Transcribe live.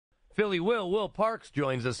Philly Will Parks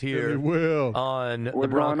joins us here Philly Will. on the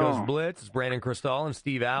Broncos Blitz. It's Brandon Cristal and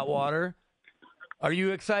Steve Atwater. Are you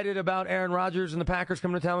excited about Aaron Rodgers and the Packers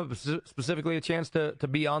coming to town, but specifically a chance to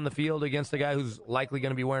be on the field against a guy who's likely going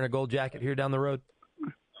to be wearing a gold jacket here down the road?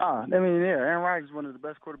 Aaron Rodgers is one of the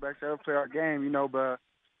best quarterbacks to ever play our game, but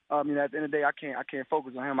at the end of the day, I can't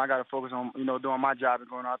focus on him. I got to focus on, doing my job and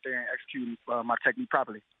going out there and executing my technique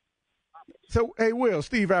properly. So, hey, Will,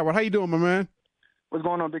 Steve Atwater, how you doing, my man? What's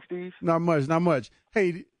going on, Big Steve? Not much.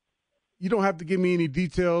 Hey, you don't have to give me any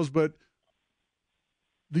details, but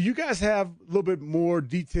do you guys have a little bit more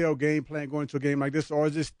detailed game plan going into a game like this, or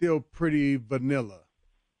is it still pretty vanilla?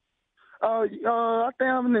 I think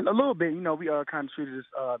a little bit. We kind of treated this,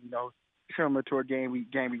 similar to a game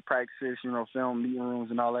week practices, film meeting rooms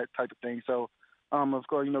and all that type of thing. So, of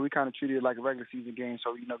course, we kind of treated it like a regular season game.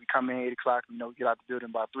 So, we come in 8 o'clock, we get out the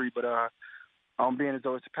building by 3. But being as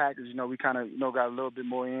though it's the Packers, we kind of got a little bit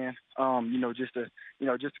more in, just to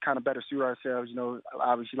kind of better suit ourselves.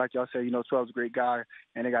 Obviously, like y'all said, 12's a great guy,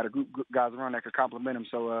 and they got a group of guys around that could compliment him.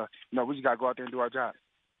 So, we just got to go out there and do our job.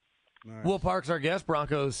 Nice. Will Parks, our guest,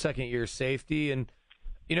 Broncos second-year safety, and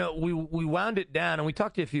we wound it down, and we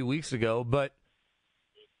talked to you a few weeks ago, but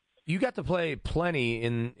you got to play plenty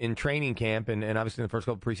in training camp and obviously in the first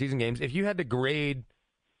couple preseason games. If you had to grade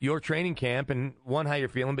your training camp, and one, how you're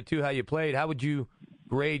feeling, but two, how you played, how would you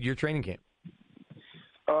grade your training camp?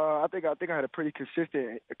 I think I had a pretty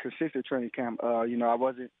consistent training camp. I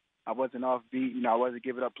wasn't offbeat. I wasn't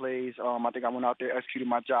giving up plays. I think I went out there, executed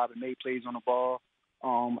my job, and made plays on the ball.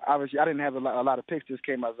 Obviously, I didn't have a lot of picks this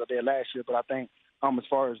came out there last year, but I think as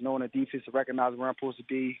far as knowing the defense to recognize where I'm supposed to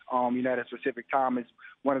be, at a specific time is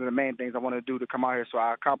one of the main things I want to do to come out here. So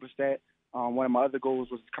I accomplished that. One of my other goals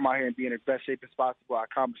was to come out here and be in the best shape as possible. I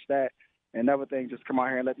accomplished that. And another thing, just come out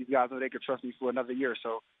here and let these guys know they can trust me for another year.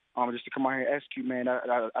 So just to come out here and execute, man,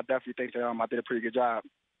 I definitely think that I did a pretty good job.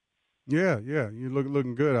 Yeah, you're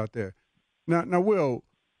looking good out there. Now, Will,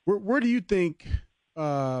 where do you think,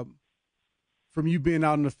 from you being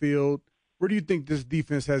out in the field, where do you think this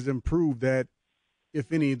defense has improved that,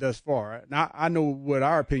 if any, thus far? Now, I know what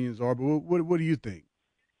our opinions are, but what do you think?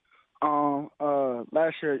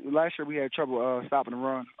 Last year we had trouble stopping the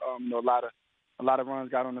run. A lot of runs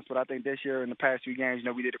got on us, but I think this year in the past 2 games,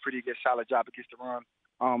 we did a pretty good solid job against the run.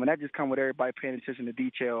 And that just come with everybody paying attention to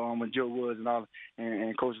detail. With Joe Woods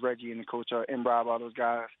and Coach Reggie and Coach Imbrov, all those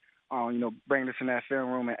guys, bringing us in that film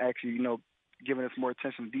room and actually, giving us more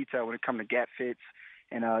attention to detail when it comes to gap fits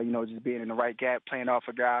and just being in the right gap, playing off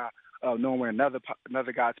a guy. Knowing where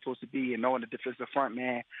another guy's supposed to be and knowing the defensive front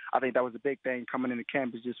man, I think that was a big thing coming into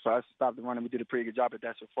camp is just for us to stop the run, and we did a pretty good job at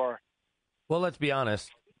that so far. Well, let's be honest.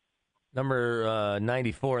 Number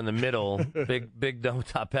 94 in the middle, big Dome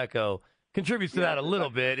Topeko, contributes to that a little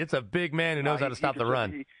bit. It's a big man who knows how to stop the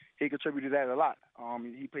run. He contributed to that a lot.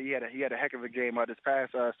 He had a heck of a game this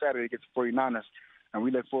past Saturday against the 49ers. And we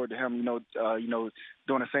look forward to him, doing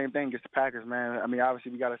the same thing against the Packers, man. I mean,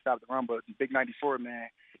 obviously we got to stop the run, but the big 94, man,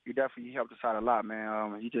 he definitely helped us out a lot,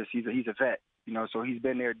 man. He's a vet, so he's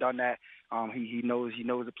been there, done that. He knows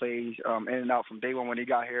the plays in and out from day one when he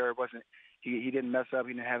got here. It wasn't he didn't mess up.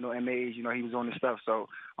 He didn't have no MAs. He was on the stuff. So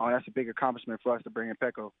that's a big accomplishment for us to bring in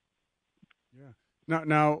Peko. Yeah.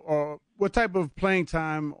 Now, what type of playing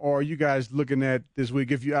time are you guys looking at this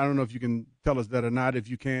week? I don't know if you can tell us that or not. If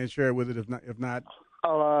you can, share it with it. If not.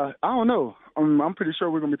 I don't know. I'm pretty sure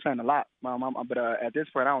we're gonna be playing a lot, but at this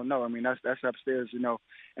point, I don't know. I mean, that's upstairs, in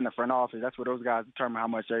the front office. That's where those guys determine how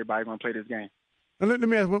much everybody's gonna play this game. Now, let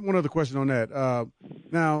me ask one other question on that.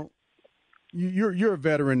 Now, you're a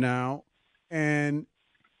veteran now, and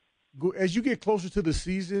as you get closer to the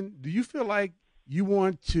season, do you feel like you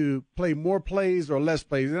want to play more plays or less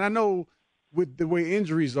plays? And I know with the way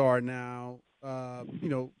injuries are now,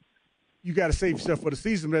 you got to save yourself for the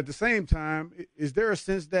season. But at the same time, is there a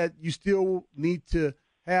sense that you still need to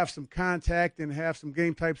have some contact and have some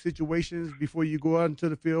game-type situations before you go out into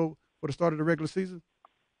the field for the start of the regular season?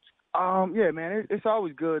 Yeah, man, it's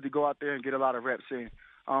always good to go out there and get a lot of reps in.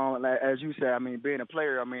 As you said, I mean, being a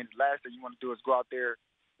player, the last thing you want to do is go out there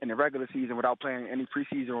in the regular season without playing any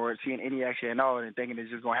preseason or seeing any action at all and thinking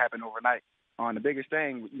it's just going to happen overnight. The biggest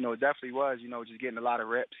thing, definitely was, just getting a lot of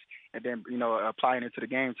reps and then, applying it to the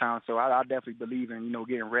game time. So I definitely believe in,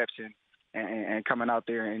 getting reps and coming out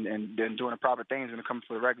there and doing the proper things when it comes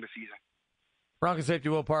to the regular season. Broncos safety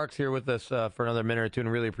Will Parks here with us for another minute or two,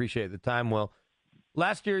 and really appreciate the time, Will.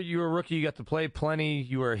 Last year, you were a rookie. You got to play plenty.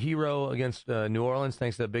 You were a hero against New Orleans,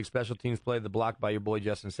 thanks to the big special teams play, the block by your boy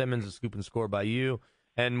Justin Simmons, the scoop and score by you.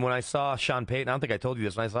 And when I saw Sean Payton, I don't think I told you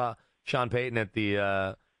this, when I saw Sean Payton at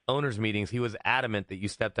the owners' meetings, he was adamant that you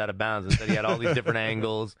stepped out of bounds and said he had all these different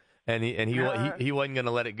angles and he wasn't going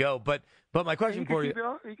to let it go. But my question for you,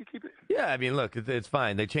 you can keep it. Yeah, I mean, look, it's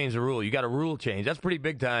fine. They changed the rule. You got a rule change. That's pretty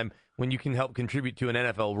big time when you can help contribute to an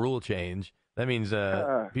NFL rule change. That means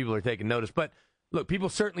people are taking notice. But look, people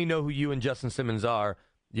certainly know who you and Justin Simmons are.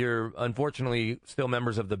 You're unfortunately still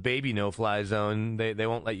members of the baby no-fly zone. They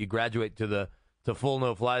won't let you graduate to full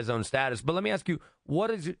no-fly zone status. But let me ask you, what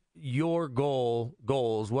is your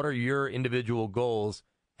goals? What are your individual goals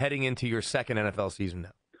heading into your second NFL season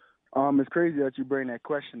now? It's crazy that you bring that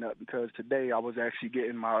question up because today I was actually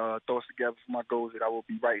getting my thoughts together for my goals that I will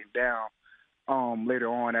be writing down later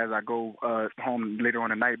on as I go home later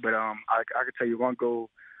on tonight. But I can tell you one goal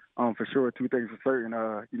for sure, two things for certain.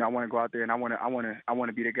 I want to go out there and I want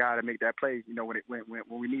to be the guy to make that play. When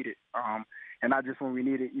we need it, and not just when we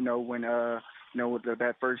need it. With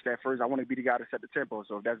that first, I want to be the guy to set the tempo.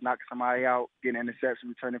 So if that's knocking somebody out, getting an interception,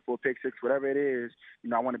 returning for a pick six, whatever it is,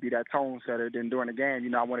 I want to be that tone setter. Then during the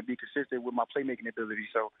game, I want to be consistent with my playmaking ability.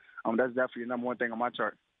 So that's definitely the number one thing on my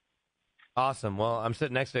chart. Awesome. Well, I'm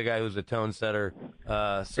sitting next to a guy who's a tone setter.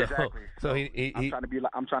 Exactly. So I'm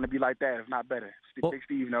trying to be like that, if not better. Big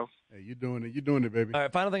Steve, no. Hey, you're doing it, baby. All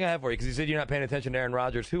right. Final thing I have for you, because you said you're not paying attention to Aaron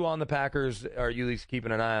Rodgers. Who on the Packers are you at least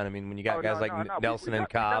keeping an eye on? I mean, when you got guys like Nelson and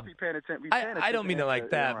Cobb. I don't mean it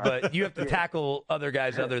like that, but you have to tackle other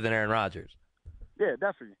guys other than Aaron Rodgers. Yeah,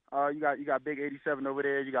 definitely. You got Big 87 over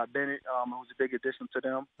there. You got Bennett, who's a big addition to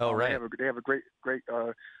them. Oh, right. They have a great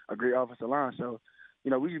offensive line. So. We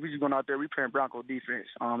just going out there. We playing Bronco defense.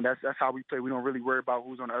 That's how we play. We don't really worry about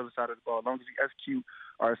who's on the other side of the ball. As long as we execute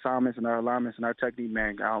our assignments and our alignments and our technique,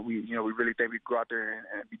 man, we really think we can go out there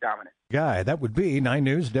and be dominant. Guy, that would be 9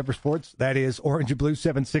 News, Denver Sports. That is Orange and Blue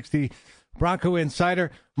 760 Bronco Insider.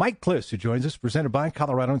 Mike Kliss, who joins us, presented by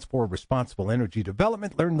Coloradoans for Responsible Energy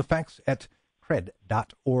Development. Learn the facts at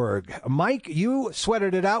cred.org. Mike, you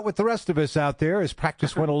sweated it out with the rest of us out there as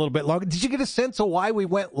practice went a little bit longer. Did you get a sense of why we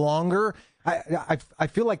went longer? I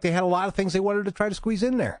feel like they had a lot of things they wanted to try to squeeze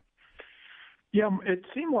in there. Yeah, it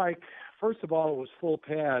seemed like, first of all, it was full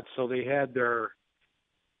pads, so they had their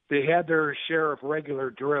share of regular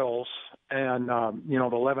drills and the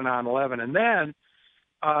 11-on-11, and then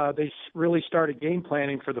they really started game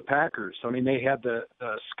planning for the Packers. I mean, they had the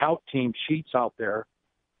scout team sheets out there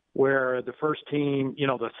where the first team,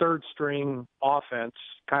 the third string offense,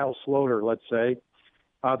 Kyle Sloter, let's say,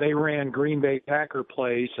 they ran Green Bay Packer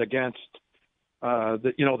plays against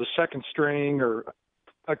the second string or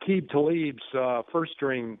Aqib Talib's first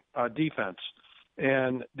string defense,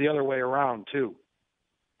 and the other way around too.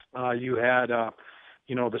 You had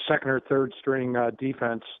the second or third string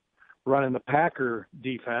defense running the Packer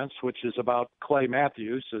defense, which is about Clay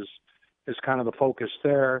Matthews is kind of the focus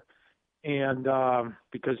there, and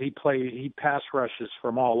because he pass rushes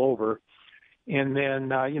from all over. And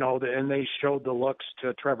then, and they showed the looks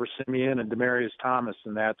to Trevor Siemian and Demaryius Thomas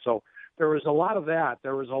and that. So there was a lot of that.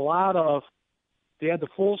 They had the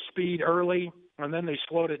full speed early, and then they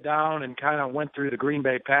slowed it down and kind of went through the Green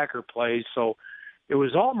Bay Packer plays. So it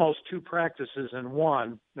was almost 2 practices in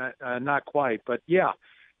one, not quite. But, yeah,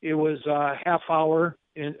 it was a half hour,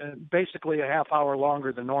 basically a half hour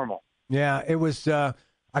longer than normal. Yeah, it was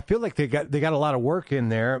I feel like they got a lot of work in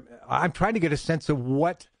there. I'm trying to get a sense of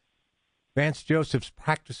what Vance Joseph's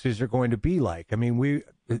practices are going to be like. I mean,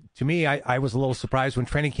 I was a little surprised when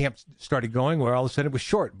training camp started going, where all of a sudden it was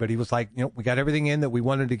short. But he was like, we got everything in that we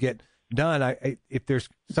wanted to get done. If there's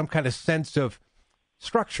some kind of sense of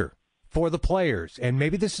structure for the players, and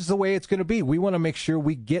maybe this is the way it's going to be. We want to make sure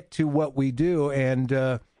we get to what we do, and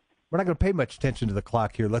we're not going to pay much attention to the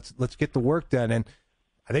clock here. Let's get the work done, and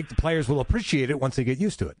I think the players will appreciate it once they get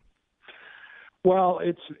used to it. Well,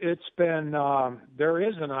 it's been there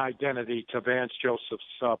is an identity to Vance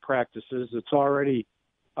Joseph's practices. It's already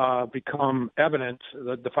become evident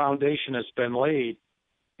that the foundation has been laid,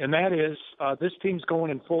 and that is this team's going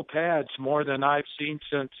in full pads more than I've seen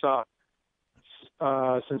since Josh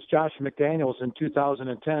McDaniels in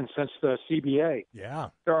 2010, since the CBA. Yeah,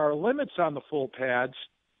 there are limits on the full pads.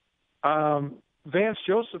 Vance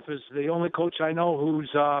Joseph is the only coach I know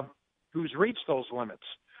who's reached those limits.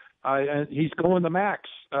 And he's going the max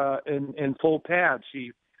in full pads.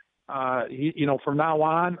 He from now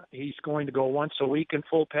on, he's going to go once a week in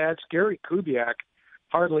full pads. Gary Kubiak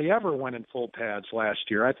hardly ever went in full pads last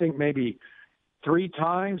year. I think maybe 3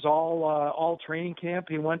 times all training camp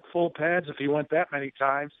he went full pads, if he went that many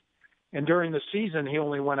times. And during the season, he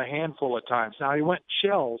only went a handful of times. Now, he went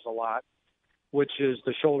shells a lot, which is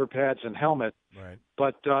the shoulder pads and helmet. Right.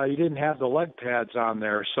 But he didn't have the leg pads on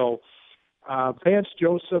there. So Vance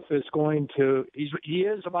Joseph is he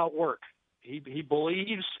is about work. He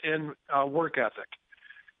believes in work ethic.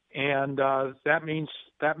 and that means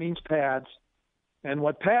pads. And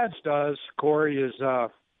what pads does, Corey, is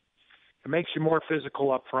it makes you more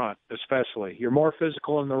physical up front, especially. You're more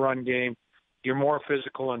physical in the run game. You're more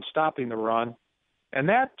physical in stopping the run. And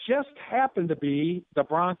that just happened to be the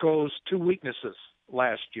Broncos' two weaknesses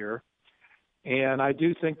last year. And I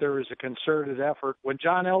do think there was a concerted effort when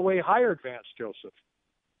John Elway hired Vance Joseph.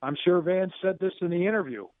 I'm sure Vance said this in the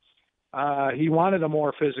interview. He wanted a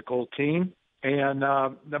more physical team, and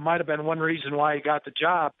that might have been one reason why he got the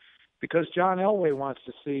job, because John Elway wants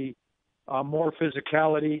to see more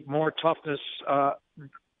physicality, more toughness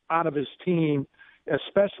out of his team,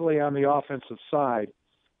 especially on the offensive side.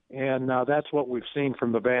 And that's what we've seen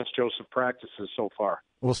from the Vance Joseph practices so far.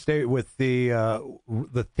 We'll stay with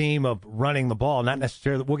the theme of running the ball, not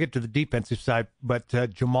necessarily. We'll get to the defensive side, but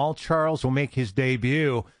Jamaal Charles will make his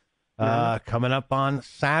debut coming up on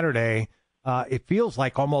Saturday. It feels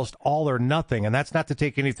like almost all or nothing, and that's not to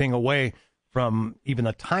take anything away from even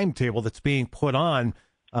the timetable that's being put on.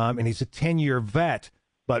 And he's a 10-year vet,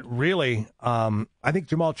 but really, I think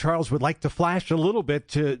Jamaal Charles would like to flash a little bit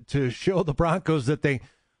to show the Broncos that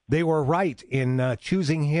they were right in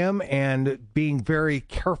choosing him and being very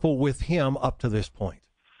careful with him up to this point.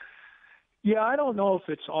 Yeah, I don't know if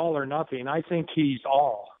it's all or nothing. I think he's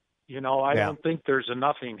all. I don't think there's a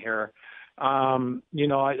nothing here.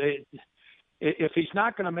 If he's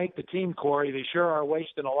not going to make the team, Corey, they sure are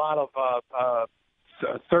wasting a lot of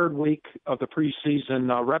third week of the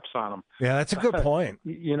preseason reps on him. Yeah, that's a good point.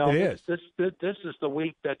 This is the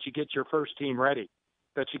week that you get your first team ready.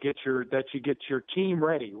 That you get your team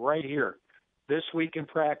ready right here, this week in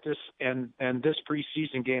practice and this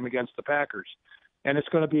preseason game against the Packers, and it's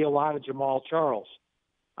going to be a lot of Jamaal Charles.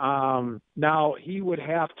 Now he would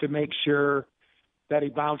have to make sure that he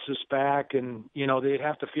bounces back, and they'd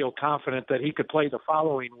have to feel confident that he could play the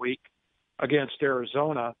following week against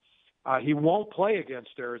Arizona. He won't play against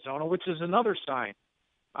Arizona, which is another sign,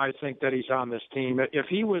 I think, that he's on this team. If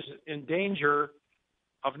he was in danger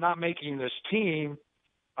of not making this team,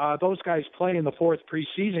 those guys play in the fourth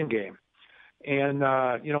preseason game. And,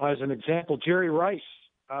 as an example, Jerry Rice,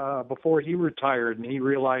 before he retired and he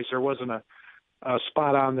realized there wasn't a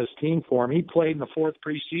spot on this team for him, he played in the fourth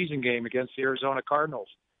preseason game against the Arizona Cardinals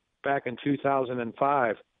back in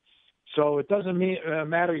 2005. So it doesn't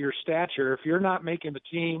matter your stature. If you're not making the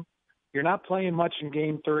team, you're not playing much in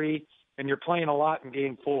Game 3, and you're playing a lot in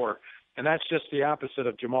Game 4. And that's just the opposite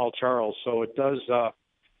of Jamaal Charles. So it does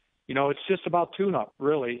it's just about tune-up,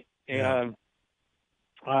 really. And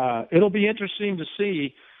it'll be interesting to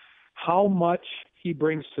see how much he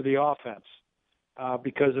brings to the offense.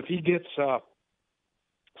 Because if he gets,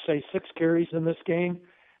 say, 6 carries in this game,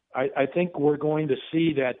 I think we're going to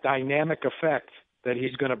see that dynamic effect that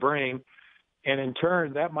he's going to bring. And in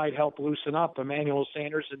turn, that might help loosen up Emmanuel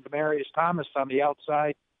Sanders and Demaryius Thomas on the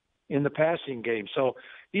outside in the passing game. So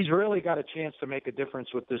he's really got a chance to make a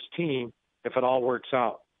difference with this team if it all works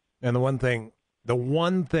out. And the one thing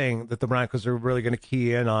that the Broncos are really going to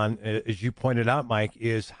key in on, as you pointed out, Mike,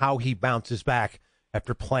 is how he bounces back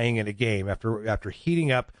after playing in a game, after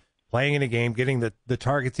heating up, playing in a game, getting the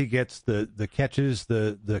targets he gets, the catches,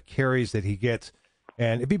 the carries that he gets.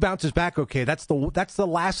 And if he bounces back, okay, that's the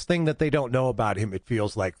last thing that they don't know about him, it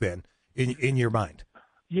feels like then, in your mind.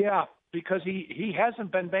 Yeah, because he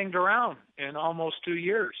hasn't been banged around in almost 2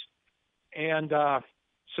 years. And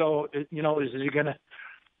so, is he going to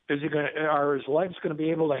are his legs going to be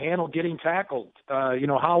able to handle getting tackled?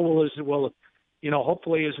 Hopefully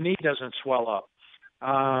his knee doesn't swell up.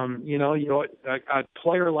 A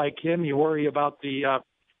player like him, you worry about the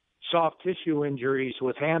soft tissue injuries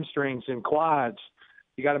with hamstrings and quads.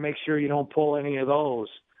 You got to make sure you don't pull any of those.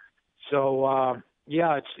 So,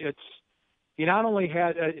 it's he not only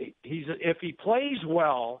had if he plays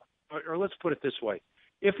well, or let's put it this way,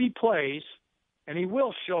 if he plays, and he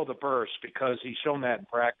will show the burst because he's shown that in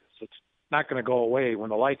practice. It's not going to go away when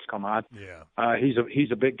the lights come on. Yeah,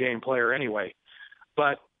 he's a big game player anyway.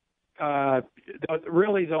 But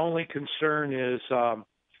really, the only concern is,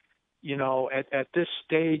 at this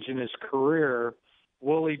stage in his career,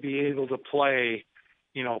 will he be able to play,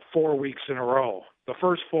 4 weeks in a row? The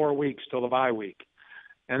first 4 weeks till the bye week,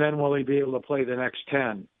 and then will he be able to play the next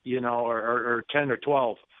 10, or 10 or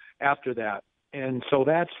 12 after that? And so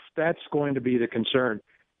that's going to be the concern.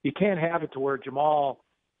 You can't have it to where Jamaal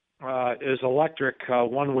is electric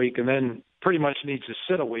 1 week and then pretty much needs to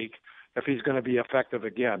sit a week if he's going to be effective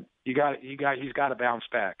again. He's got to bounce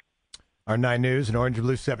back. Our 9 News and Orange and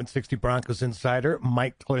Blue 760 Broncos insider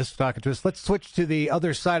Mike Klis talking to us. Let's switch to the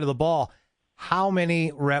other side of the ball. How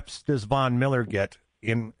many reps does Von Miller get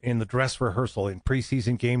in the dress rehearsal in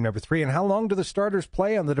preseason game number 3? And how long do the starters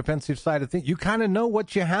play on the defensive side of things? You kind of know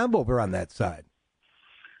what you have over on that side.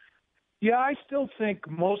 Yeah, I still think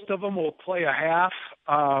most of them will play a half.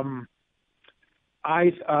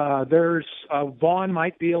 There's Vaughn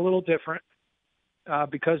might be a little different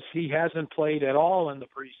because he hasn't played at all in the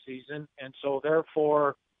preseason, and so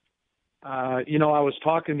therefore, I was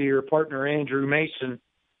talking to your partner Andrew Mason.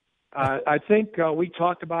 I think we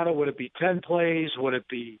talked about it. Would it be 10 plays? Would it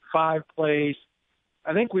be 5 plays?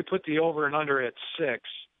 I think we put the over and under at 6,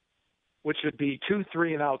 which would be 2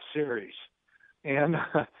 3-and-out series. And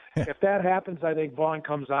if that happens, I think Vaughn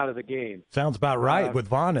comes out of the game. Sounds about right with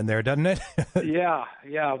Vaughn in there, doesn't it? Yeah,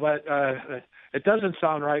 but it doesn't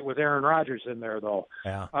sound right with Aaron Rodgers in there, though.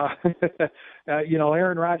 Yeah.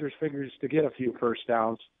 Aaron Rodgers figures to get a few first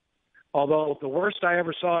downs. Although the worst I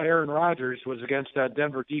ever saw Aaron Rodgers was against that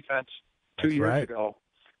Denver defense 2 years ago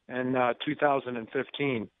in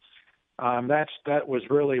 2015. That was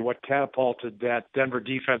really what catapulted that Denver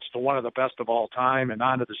defense to one of the best of all time and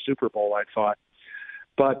onto the Super Bowl, I thought.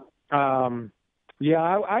 But it's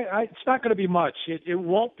not going to be much. It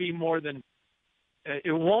won't be more than 10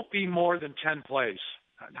 plays.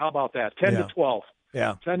 How about that? 10 to 12.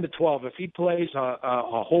 Yeah. 10 to 12. If he plays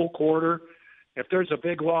a whole quarter, if there's a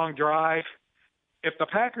big long drive, if the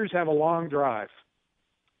Packers have a long drive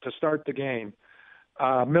to start the game,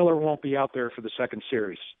 Miller won't be out there for the second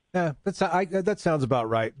series. Yeah, that sounds about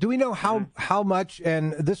right. Do we know how much?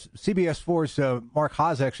 And this CBS 4's Mark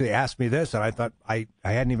Haas actually asked me this, and I thought I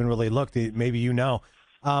hadn't even really looked. Maybe you know.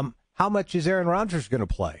 How much is Aaron Rodgers going to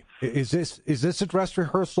play? Is this a dress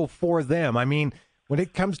rehearsal for them? I mean, when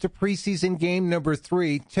it comes to preseason game number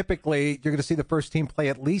 3, typically you're going to see the first team play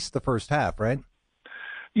at least the first half, right?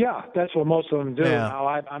 Yeah, that's what most of them do. Yeah. Now,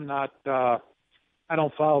 I'm not. I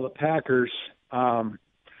don't follow the Packers.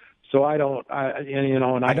 So I don't,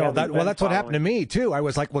 and I know that. Well, that's what happened to me too. I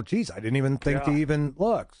was like, well, geez, I didn't even think to even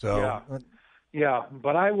look. So yeah,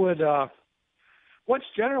 but I would. What's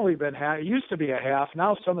generally been it used to be a half.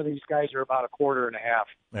 Now some of these guys are about a quarter and a half.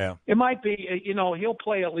 Yeah, it might be. He'll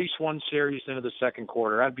play at least one series into the second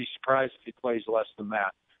quarter. I'd be surprised if he plays less than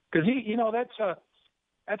that because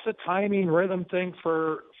that's a timing rhythm thing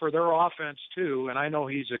for their offense too. And I know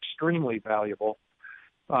he's extremely valuable.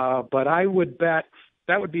 But I would bet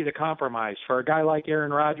that would be the compromise for a guy like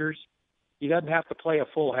Aaron Rodgers. He doesn't have to play a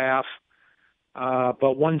full half,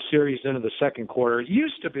 but one series into the second quarter. It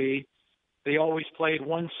used to be they always played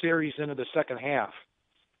one series into the second half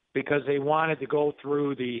because they wanted to go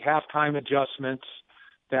through the halftime adjustments,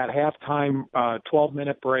 that halftime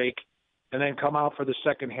 12-minute break, and then come out for the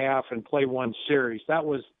second half and play one series. That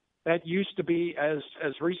used to be as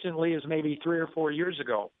recently as maybe 3 or 4 years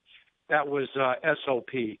ago. That was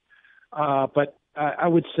SOP. But I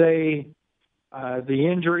would say the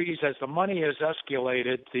injuries, as the money has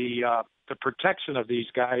escalated, the protection of these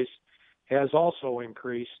guys has also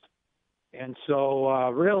increased. And so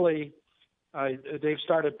really they've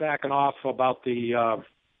started backing off about the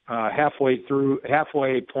halfway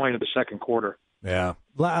point of the second quarter. Yeah.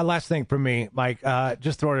 Last thing from me, Mike,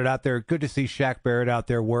 just throwing it out there. Good to see Shaq Barrett out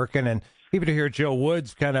there working, and even to hear Joe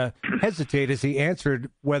Woods kind of hesitate as he answered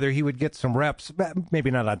whether he would get some reps,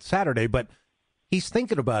 maybe not on Saturday, but he's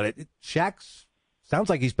thinking about it. Shaq sounds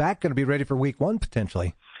like he's back, going to be ready for week 1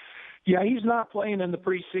 potentially. Yeah, he's not playing in the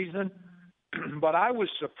preseason, but I was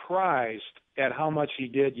surprised at how much he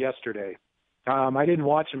did yesterday. I didn't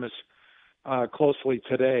watch him as closely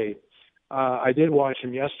today. I did watch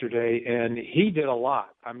him yesterday, and he did a lot.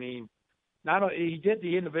 I mean, not only he did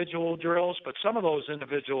the individual drills, but some of those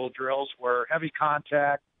individual drills were heavy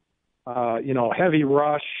contact, heavy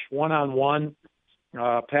rush, one-on-one,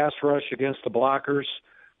 pass rush against the blockers.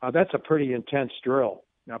 That's a pretty intense drill.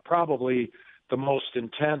 Now, probably the most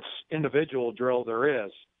intense individual drill there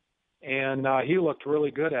is. And he looked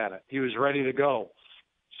really good at it. He was ready to go.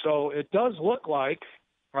 So it does look like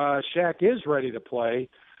Shaq is ready to play,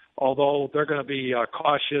 although they're going to be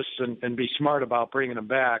cautious and be smart about bringing him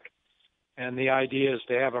back. And the idea is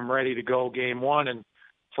to have him ready to go game 1. And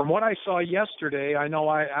from what I saw yesterday, I know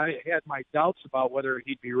I had my doubts about whether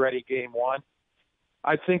he'd be ready game 1.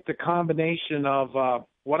 I think the combination of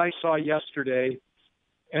what I saw yesterday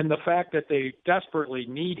and the fact that they desperately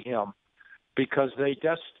need him because they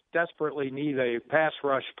desperately need a pass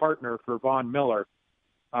rush partner for Von Miller,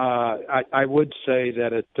 I would say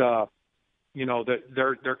that it, that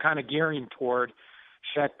they're kind of gearing toward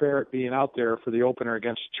Shaq Barrett being out there for the opener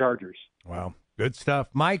against the Chargers. Wow. Good stuff.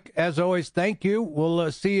 Mike, as always, thank you.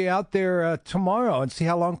 We'll see you out there tomorrow and see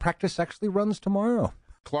how long practice actually runs tomorrow.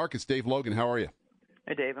 Clark, it's Dave Logan. How are you?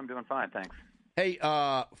 Hey, Dave. I'm doing fine, thanks. Hey,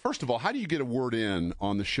 first of all, how do you get a word in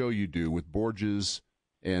on the show you do with Borges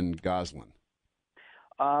and Goslin?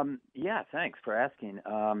 Yeah, thanks for asking.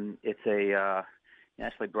 It's a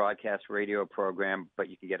nationally broadcast radio program, but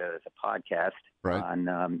you can get it as a podcast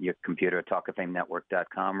on your computer,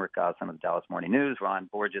 talkoffamenetwork.com. Rick Goslin of the Dallas Morning News, Ron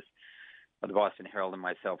Borges of the Boston Herald, and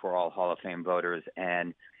myself, we're all Hall of Fame voters,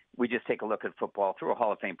 and we just take a look at football through a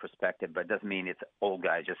Hall of Fame perspective, but it doesn't mean it's old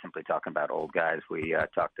guys, just simply talking about old guys. We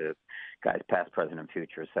talk to guys past, present, and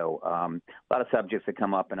future. So a lot of subjects that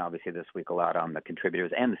come up, and obviously this week a lot on the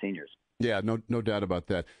contributors and the seniors. Yeah, no doubt about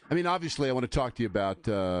that. I mean, obviously I want to talk to you about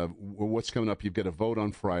what's coming up. You've got a vote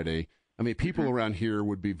on Friday. I mean, people around here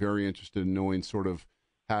would be very interested in knowing sort of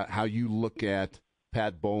how you look at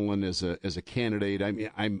Pat Bowlen as a candidate. I mean,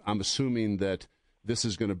 I'm assuming that this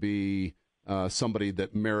is going to be somebody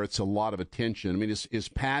that merits a lot of attention. I mean, is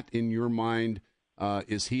Pat, in your mind,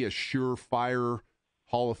 is he a surefire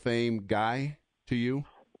Hall of Fame guy to you?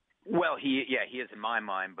 Well, he is in my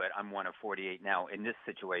mind, but I'm one of 48 now. In this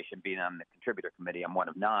situation, being on the contributor committee, I'm one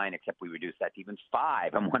of 9, except we reduced that to even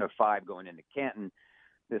 5. I'm one of 5 going into Canton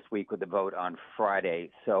this week with the vote on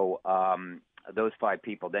Friday. So those 5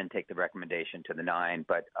 people then take the recommendation to the 9,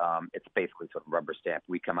 but it's basically sort of rubber stamped.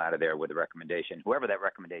 We come out of there with a recommendation. Whoever that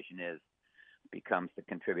recommendation is becomes the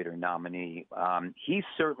contributor nominee. He's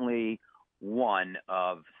certainly one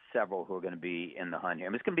of several who are going to be in the hunt here. I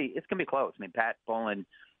mean, it's going to be close. I mean, Pat Bowlen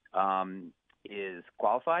is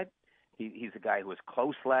qualified. He's a guy who was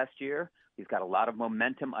close last year. He's got a lot of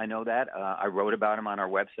momentum. I know that. I wrote about him on our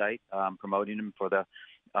website, promoting him for the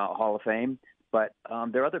Hall of Fame. But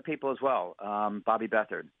there are other people as well. Bobby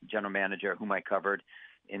Beathard, general manager, whom I covered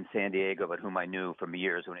in San Diego, but whom I knew from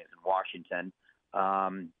years when he was in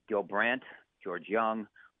Washington. Gil Brandt, George Young,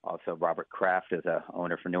 also Robert Kraft as a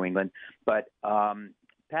owner for New England. But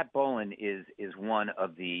Pat Bowlen is one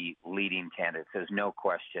of the leading candidates. There's no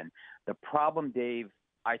question. The problem, Dave,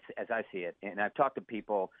 as I see it, and I've talked to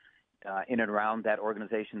people in and around that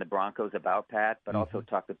organization, the Broncos, about Pat, but also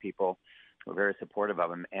talked to people who are very supportive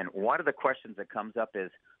of him. And one of the questions that comes up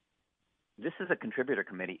is, this is a contributor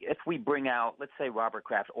committee. If we bring out, let's say, Robert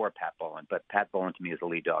Kraft or Pat Bowlen, but Pat Bowlen to me is the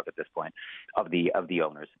lead dog at this point of the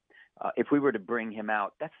owners. If we were to bring him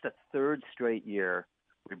out, that's the 3rd straight year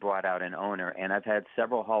we brought out an owner. And I've had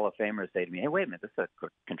several Hall of Famers say to me, hey, wait a minute, this is a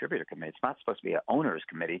contributor committee. It's not supposed to be an owners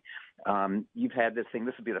committee. You've had this thing.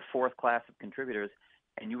 This would be the 4th class of contributors,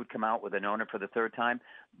 and you would come out with an owner for the 3rd time.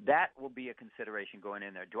 That will be a consideration going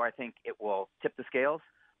in there. Do I think it will tip the scales?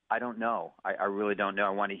 I don't know. I really don't know. I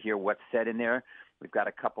want to hear what's said in there. We've got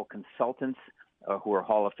a couple consultants who are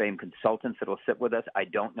Hall of Fame consultants that will sit with us. I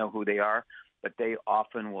don't know who they are, but they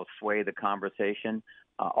often will sway the conversation.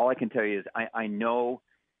 All I can tell you is I know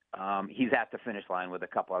he's at the finish line with a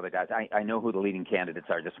couple other guys. I know who the leading candidates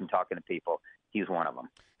are just from talking to people. He's one of them.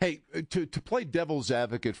 Hey, to play devil's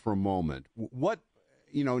advocate for a moment, what,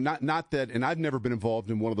 not that, and I've never been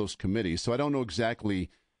involved in one of those committees, so I don't know exactly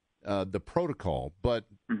the protocol, but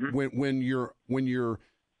when you're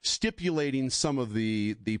stipulating some of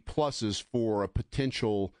the pluses for a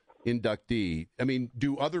potential inductee, I mean,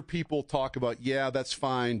 do other people talk about, that's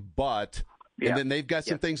fine, but, and then they've got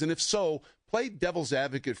some things, and if so, play devil's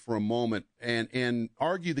advocate for a moment and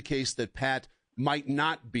argue the case that Pat might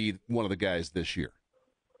not be one of the guys this year.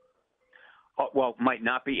 Well, might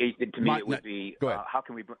not be. To me, it would be. How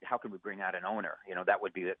can we bring out an owner? That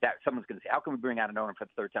would be that. Someone's going to say, how can we bring out an owner for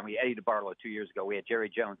the 3rd time? We had Eddie DeBartolo 2 years ago. We had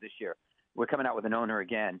Jerry Jones this year. We're coming out with an owner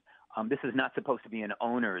again. This is not supposed to be an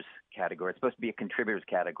owners category. It's supposed to be a contributors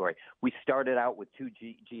category. We started out with 2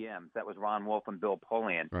 GMs. That was Ron Wolf and Bill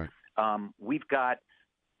Polian. Right. We've got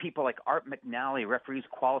people like Art McNally, referees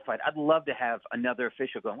qualified. I'd love to have another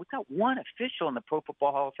official going. We've got one official in the Pro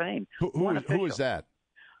Football Hall of Fame. Who is that?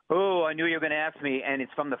 Oh, I knew you were going to ask me, and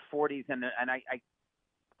it's from the 40s and I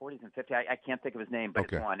 40s and 50s. I can't think of his name,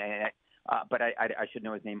 but it's one. But I should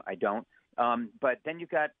know his name. I don't. But then you've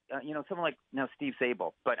got someone like Steve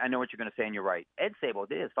Sable. But I know what you're going to say, and you're right. Ed Sable,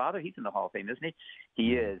 his father, he's in the Hall of Fame, isn't he?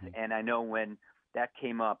 He is. And I know when that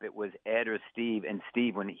came up, it was Ed or Steve, and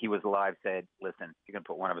Steve, when he was alive, said, "Listen, you're going to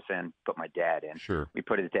put one of us in. Put my dad in." Sure. We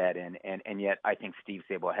put his dad in, and yet I think Steve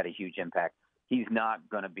Sable had a huge impact. He's not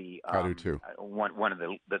going to be I do too. one of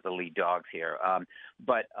the lead dogs here.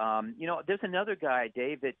 But there's another guy,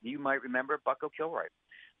 Dave, that you might remember, Bucko Kilroy.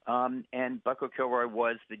 And Bucko Kilroy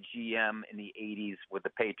was the GM in the 80s with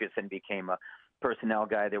the Patriots and became a personnel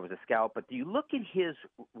guy. There was a scout. But do you look at his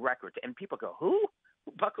records, and people go, who?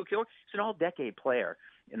 Bucko Kilroy? He's an all-decade player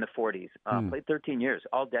in the 40s. Played 13 years,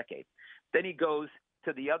 all-decade. Then he goes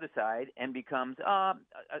to the other side and becomes a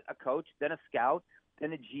coach, then a scout,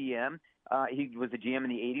 then a GM. He was the GM in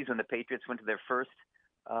the 80s when the Patriots went to their first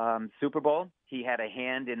Super Bowl. He had a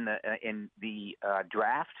hand in the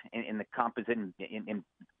draft, in the composition, in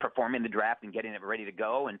performing the draft and getting it ready to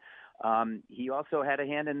go. And he also had a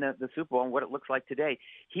hand in the Super Bowl and what it looks like today.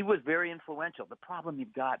 He was very influential. The problem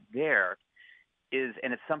you've got there is,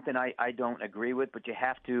 and it's something I don't agree with, but you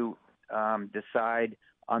have to decide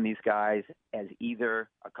on these guys as either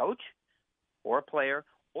a coach or a player,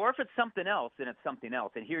 or if it's something else, then it's something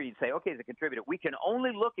else. And here you'd say, okay, as a contributor, we can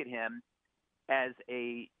only look at him as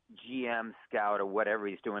a GM, scout, or whatever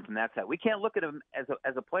he's doing from that side. We can't look at him as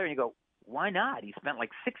a player and you go, why not? He spent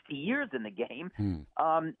like 60 years in the game,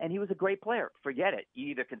 and he was a great player. Forget it. You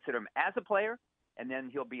either consider him as a player, and then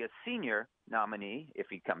he'll be a senior nominee if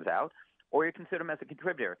he comes out, or you consider him as a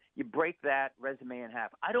contributor. You break that resume in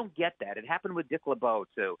half. I don't get that. It happened with Dick LeBeau,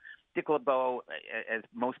 too. Dick LeBeau, as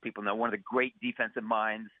most people know, one of the great defensive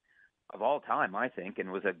minds of all time, I think,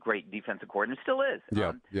 and was a great defensive coordinator, still is.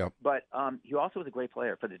 But he also was a great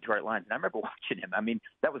player for the Detroit Lions. And I remember watching him. I mean,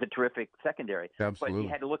 that was a terrific secondary. Absolutely. But you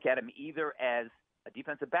had to look at him either as a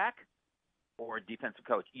defensive back or a defensive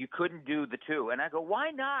coach. You couldn't do the two. And I go,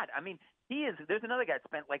 why not? I mean, there's another guy that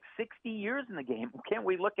spent like 60 years in the game. Can't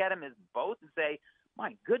we look at him as both and say,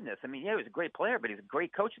 my goodness, I mean, yeah, he was a great player, but he's a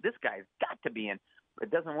great coach. This guy's got to be in. But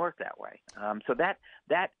it doesn't work that way. So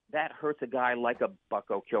that hurts a guy like a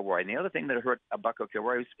Bucko Kilroy. And the other thing that hurt a Bucko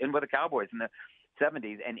Kilroy was in with the Cowboys in the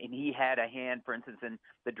 70s, and he had a hand, for instance, in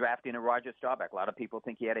the drafting of Roger Staubach. A lot of people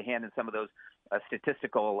think he had a hand in some of those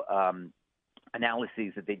statistical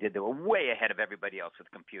analyses that they did that were way ahead of everybody else with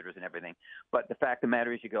computers and everything. But the fact of the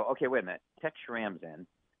matter is you go, okay, wait a minute, Tex Schramm's in.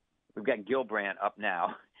 We've got Gilbrandt up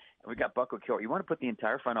now. And we've got Bucko Kilroy. You want to put the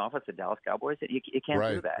entire front office of Dallas Cowboys? You can't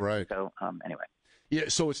do that. Right. So anyway. Yeah,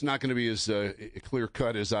 so it's not going to be as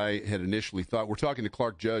clear-cut as I had initially thought. We're talking to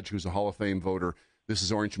Clark Judge, who's a Hall of Fame voter. This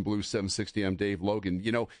is Orange and Blue 760. I'm Dave Logan.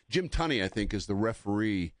 You know, Jim Tunney, I think, is the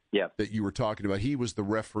referee that you were talking about. He was the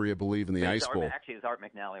referee, I believe, in the Ice Bowl. Actually, it's Art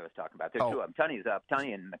McNally I was talking about. There's two of them. Tunney's up.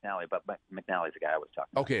 Tunney and McNally, but McNally's the guy I was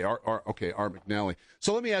talking about. Okay, Art McNally.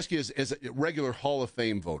 So let me ask you, as a regular Hall of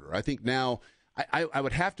Fame voter, I think now I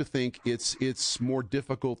would have to think it's more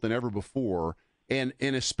difficult than ever before, and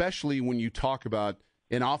especially when you talk about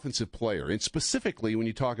an offensive player, and specifically when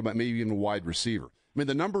you talk about maybe even a wide receiver. I mean,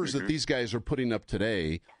 the numbers that these guys are putting up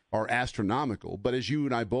today are astronomical, but as you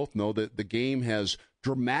and I both know, that the game has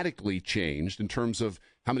dramatically changed in terms of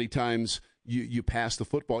how many times you pass the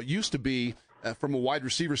football. It used to be, from a wide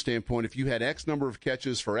receiver standpoint, if you had X number of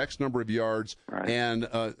catches for X number of yards and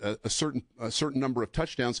a certain number of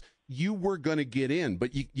touchdowns, you were going to get in,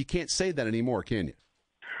 but you can't say that anymore, can you?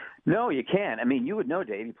 No, you can't. I mean, you would know,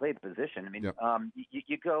 Dave. You played the position. I mean,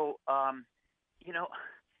 you go,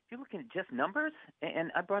 if you're looking at just numbers,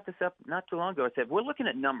 and I brought this up not too long ago. I said, we're looking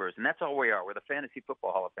at numbers, and that's all we are. We're the Fantasy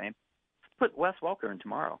Football Hall of Fame. Let's put Wes Welker in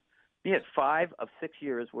tomorrow. He had 5 of 6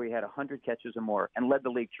 years where he had 100 catches or more and led the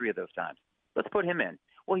league 3 of those times. Let's put him in.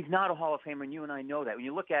 Well, he's not a Hall of Famer, and you and I know that. When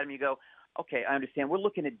you look at him, you go, okay, I understand. We're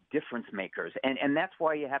looking at difference makers, and that's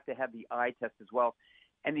why you have to have the eye test as well.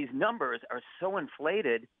 And these numbers are so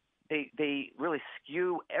inflated, they really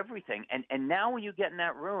skew everything. And now when you get in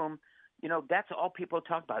that room, you know, that's all people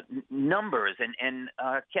talk about, numbers and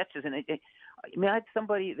catches. And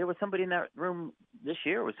there was somebody in that room this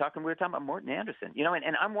year we were talking about Morton Anderson, you know,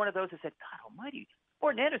 and I'm one of those that said, God almighty,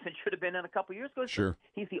 Morton Anderson should have been in a couple years ago. Sure.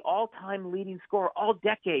 He's the all-time leading scorer all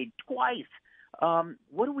decade, twice.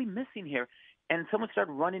 What are we missing here? And someone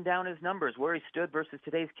started running down his numbers, where he stood versus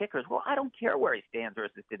today's kickers. Well, I don't care where he stands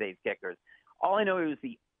versus today's kickers. All I know, he was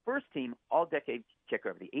the first team all-decade kicker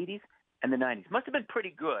of the 80s and the 90s. Must have been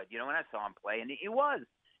pretty good, you know, when I saw him play, and he was.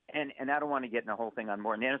 And I don't want to get in the whole thing on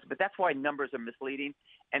Morton Anderson, but that's why numbers are misleading.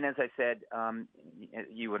 And as I said,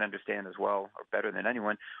 you would understand as well, or better than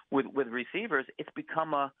anyone, with receivers, it's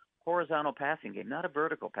become a horizontal passing game, not a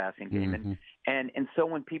vertical passing game. Mm-hmm. And so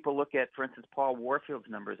when people look at, for instance, Paul Warfield's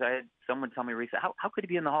numbers, I had someone tell me recently, how could he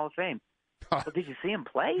be in the Hall of Fame? Well, did you see him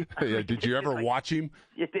play? Did you ever watch him?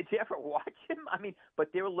 Did you ever watch him? I mean, but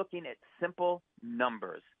they're looking at simple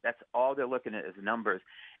numbers. That's all they're looking at is numbers.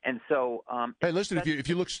 And so, hey, listen, if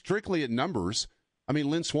you look strictly at numbers, I mean,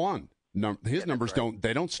 Lynn Swann, his numbers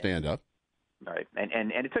don't stand up. Right,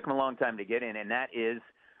 and it took him a long time to get in, and that is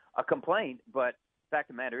a complaint. But the fact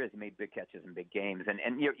of the matter is, he made big catches in big games,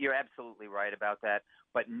 and you're absolutely right about that.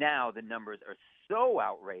 But now the numbers are so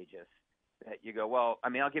outrageous that you go, well, I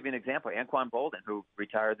mean, I'll give you an example. Anquan Boldin, who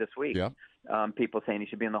retired this week, people saying he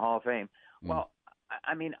should be in the Hall of Fame. Well,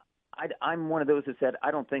 I mean, I'm one of those that said,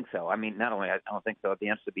 I don't think so. I mean, not only I don't think so, the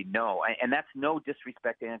answer would be no. And that's no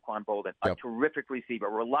disrespect to Anquan Boldin, a terrific receiver, a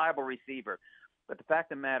reliable receiver. But the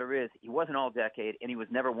fact of the matter is, he wasn't all-decade, and he was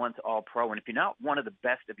never once all-pro. And if you're not one of the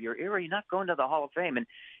best of your era, you're not going to the Hall of Fame. And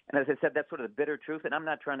as I said, that's sort of the bitter truth. And I'm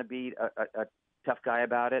not trying to be a tough guy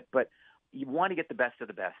about it, but you want to get the best of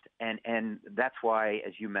the best. And that's why,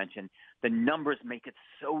 as you mentioned, the numbers make it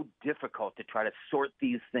so difficult to try to sort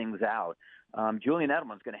these things out. Julian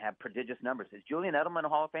Edelman's going to have prodigious numbers. Is Julian Edelman a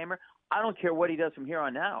Hall of Famer? I don't care what he does from here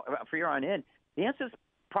on in. The answer is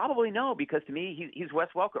probably no, because to me, he's Wes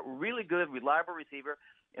Welker, really good, reliable receiver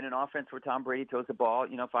in an offense where Tom Brady throws the ball,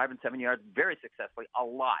 5 and 7 yards, very successfully, a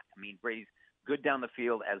lot. I mean, Brady's good down the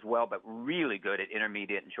field as well, but really good at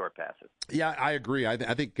intermediate and short passes. Yeah, I agree. I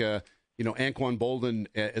think Anquan Boldin,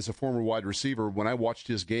 as a former wide receiver, when I watched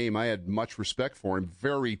his game, I had much respect for him.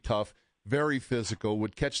 Very tough, very physical,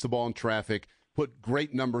 would catch the ball in traffic, put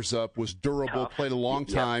great numbers up, was durable, played a long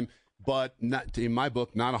time, but not, in my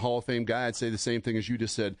book, not a Hall of Fame guy. I'd say the same thing as you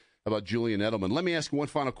just said about Julian Edelman. Let me ask you one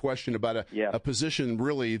final question about a position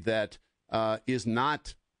really that is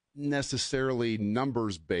not necessarily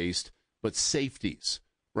numbers-based, but safeties,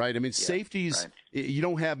 right? I mean, safeties, you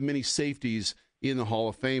don't have many safeties in the Hall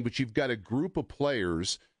of Fame, but you've got a group of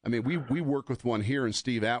players. I mean, we work with one here in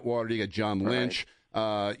Steve Atwater. You got John Lynch.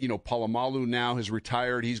 Polamalu now has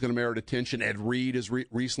retired. He's going to merit attention. Ed Reed has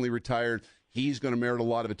recently retired. He's going to merit a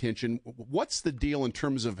lot of attention. What's the deal in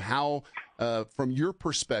terms of how, from your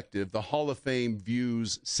perspective, the Hall of Fame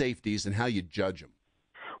views safeties and how you judge them?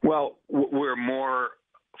 Well, we're more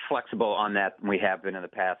flexible on that than we have been in the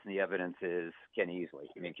past, and the evidence is Kenny Easley.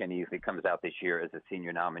 I mean, Kenny Easley comes out this year as a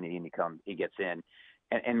senior nominee, and he gets in,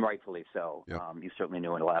 and rightfully so. Yep. You certainly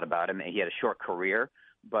knew a lot about him. He had a short career,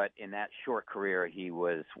 but in that short career, he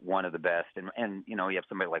was one of the best. And you have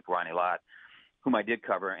somebody like Ronnie Lott, whom I did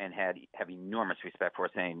cover and have enormous respect for,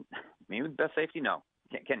 saying, maybe the best safety? No.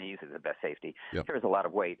 Kenny Easley is the best safety. Yep. There's a lot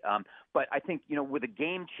of weight. But I think, with the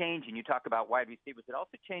game changing, you talk about wide receivers, it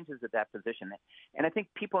also changes at that position. And I think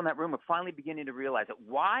people in that room are finally beginning to realize it.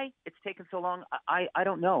 Why it's taken so long, I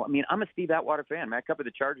don't know. I mean, I'm a Steve Atwater fan. I mean, I covered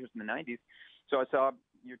the Chargers in the 90s, so I saw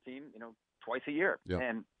your team, twice a year. Yep.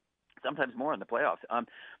 And sometimes more in the playoffs.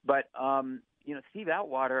 Steve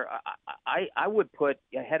Atwater, I would put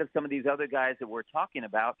ahead of some of these other guys that we're talking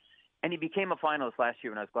about. And he became a finalist last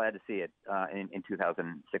year, and I was glad to see it in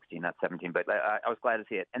 2016, not 17. But I was glad to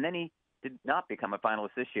see it. And then he did not become a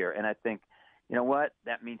finalist this year. And I think, you know what?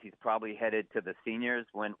 That means he's probably headed to the seniors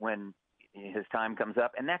when his time comes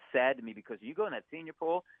up. And that's sad to me because you go in that senior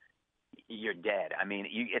pool, you're dead. I mean,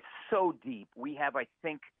 it's so deep. We have, I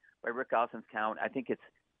think, by Rick Allison's count, I think it's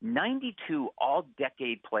 92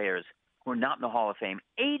 all-decade players who are not in the Hall of Fame,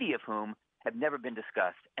 80 of whom have never been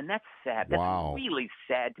discussed. And that's sad. That's really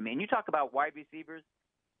sad to me. And you talk about wide receivers,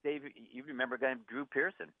 Dave, you remember a guy named Drew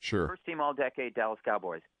Pearson. Sure. First team all-decade Dallas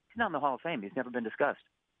Cowboys. He's not in the Hall of Fame. He's never been discussed.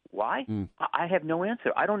 Why? I have no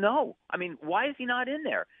answer. I don't know. I mean, why is he not in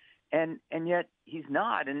there? And yet he's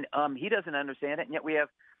not. And he doesn't understand it. And yet we have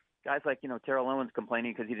guys like, Terrell Owens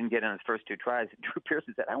complaining because he didn't get in his first two tries. Drew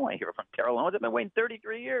Pearson said, I don't want to hear from Terrell Owens. I've been waiting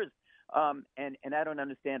 33 years. And I don't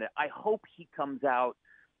understand it. I hope he comes out,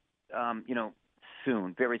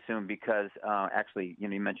 soon, very soon, because actually, you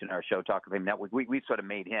mentioned our show, Talk of Fame Network. We sort of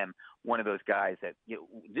made him one of those guys that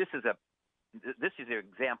this is an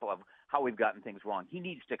example of how we've gotten things wrong. He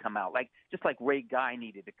needs to come out, just like Ray Guy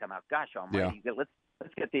needed to come out. Gosh almighty,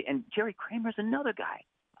 let's get and Jerry Kramer's another guy.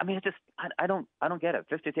 I mean, I don't get it.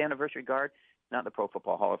 50th anniversary guard, not in the Pro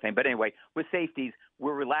Football Hall of Fame. But anyway, with safeties,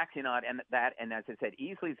 we're relaxing on that, and as I said,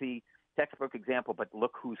 Easley's the textbook example, but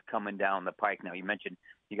look who's coming down the pike now. You mentioned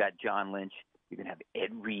you got John Lynch. You can have Ed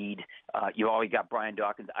Reed. You always got Brian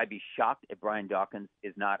Dawkins. I'd be shocked if Brian Dawkins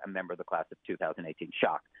is not a member of the class of 2018.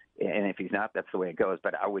 Shocked. And if he's not, that's the way it goes.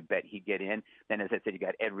 But I would bet he'd get in. Then, as I said, you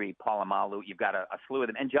got Ed Reed, Polamalu. You've got a slew of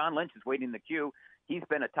them. And John Lynch is waiting in the queue. He's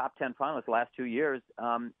been a top 10 finalist the last 2 years.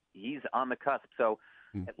 He's on the cusp. So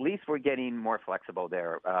at least we're getting more flexible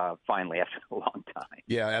there finally after a long time.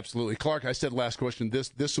 Yeah, absolutely. Clark, I said last question.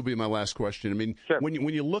 This will be my last question. I mean, sure.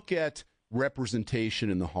 when you look at representation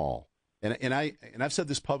in the Hall, and I've said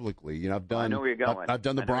this publicly. I've done. I know where you're going. I've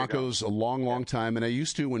done the Broncos a long time, and I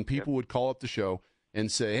used to when people would call up the show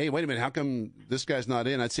and say, "Hey, wait a minute, how come this guy's not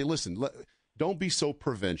in?" I'd say, "Listen, don't be so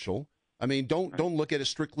provincial. I mean, don't look at it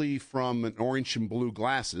strictly from an orange and blue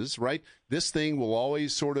glasses, right? This thing will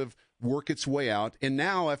always sort of work its way out. And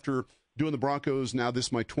now, after doing the Broncos, this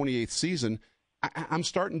is my 28th season, I'm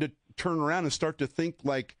starting to turn around and start to think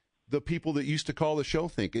like the people that used to call the show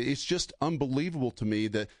think. It's just unbelievable to me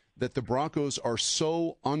that the Broncos are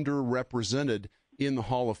so underrepresented in the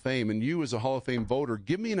Hall of Fame. And you, as a Hall of Fame voter,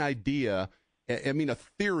 give me an idea, I mean, a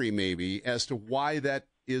theory maybe, as to why that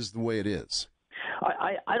is the way it is.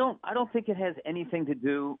 I don't think it has anything to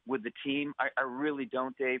do with the team. I really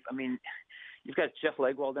don't, Dave. I mean, you've got Jeff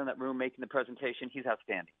Legwold in that room making the presentation. He's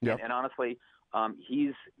outstanding. Yep. And honestly,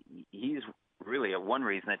 he's really one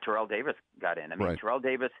reason that Terrell Davis got in. I mean, Right. Terrell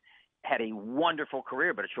Davis had a wonderful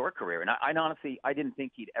career, but a short career. And I honestly, I didn't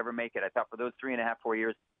think he'd ever make it. I thought for those 3.5, 4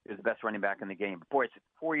 years, he was the best running back in the game. But boy, it's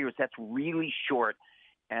 4 years. That's really short.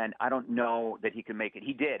 And I don't know that he could make it.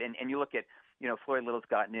 He did. And you look at, Floyd Little's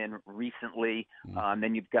gotten in recently.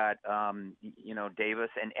 Then you've got, Davis.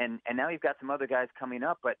 And now you've got some other guys coming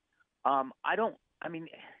up. But I'm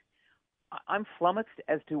flummoxed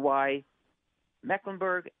as to why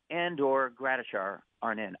Mecklenburg and or Gradishar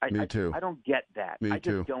aren't in. Me too. I don't get that. Me I just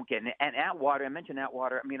too. don't get it. And Atwater, I mentioned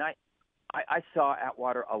Atwater. I mean, I saw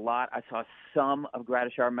Atwater a lot. I saw some of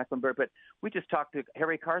Gradishar and Mecklenburg, but we just talked to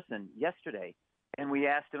Harry Carson yesterday, and we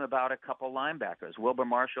asked him about a couple linebackers, Wilbur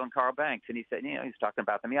Marshall and Carl Banks, and he said, he's talking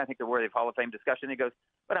about them. Yeah, I think they're worthy of Hall of Fame discussion. He goes,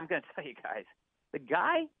 but I'm going to tell you guys, the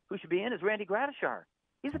guy who should be in is Randy Gradishar.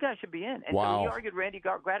 He's the guy who should be in. And Wow. so he argued Randy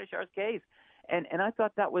Gradishar's case. And I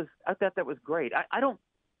thought that was great. I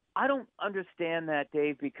don't understand that,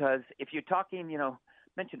 Dave, because if you're talking,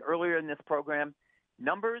 mentioned earlier in this program,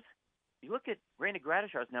 numbers, you look at Randy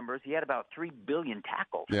Gradishar's numbers, he had about 3 billion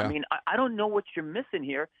tackles. Yeah. I mean, I don't know what you're missing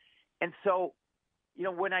here. And so,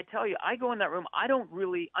 when I tell you, I go in that room,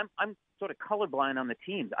 I'm sort of colorblind on the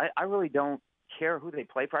teams. I really don't care who they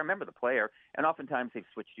play for. I remember the player, and oftentimes they've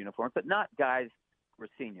switched uniforms, but not guys who are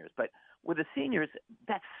seniors. But with the seniors,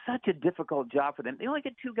 that's such a difficult job for them. They only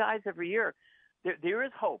get 2 guys every year. There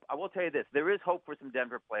is hope. I will tell you this. There is hope for some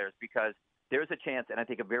Denver players because there's a chance, and I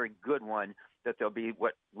think a very good one, that there'll be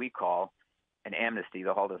what we call an amnesty.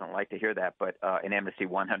 The Hall doesn't like to hear that, but an amnesty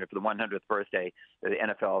 100 for the 100th birthday of the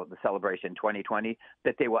NFL, the celebration 2020,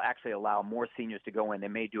 that they will actually allow more seniors to go in. They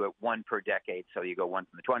may do it one per decade, so you go one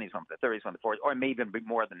from the 20s, one from the 30s, one from the 40s, or it may even be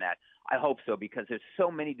more than that. I hope so because there's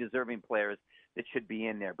so many deserving players that should be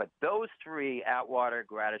in there. But those 3, Atwater,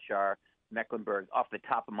 Gradishar, Mecklenburg, off the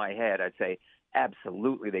top of my head, I'd say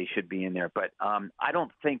absolutely they should be in there. But I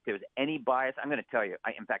don't think there's any bias. I'm going to tell you,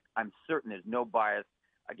 in fact, I'm certain there's no bias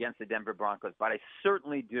against the Denver Broncos, but I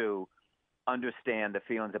certainly do understand the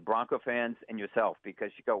feelings of Bronco fans and yourself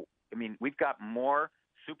because we've got more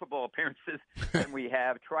Super Bowl appearances than we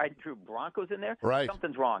have tried and true Broncos in there. Right.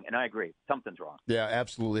 Something's wrong, and I agree. Something's wrong. Yeah,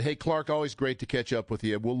 absolutely. Hey, Clark, always great to catch up with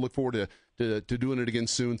you. We'll look forward to doing it again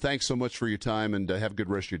soon. Thanks so much for your time, and have a good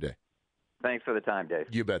rest of your day. Thanks for the time, Dave.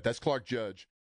 You bet. That's Clark Judge.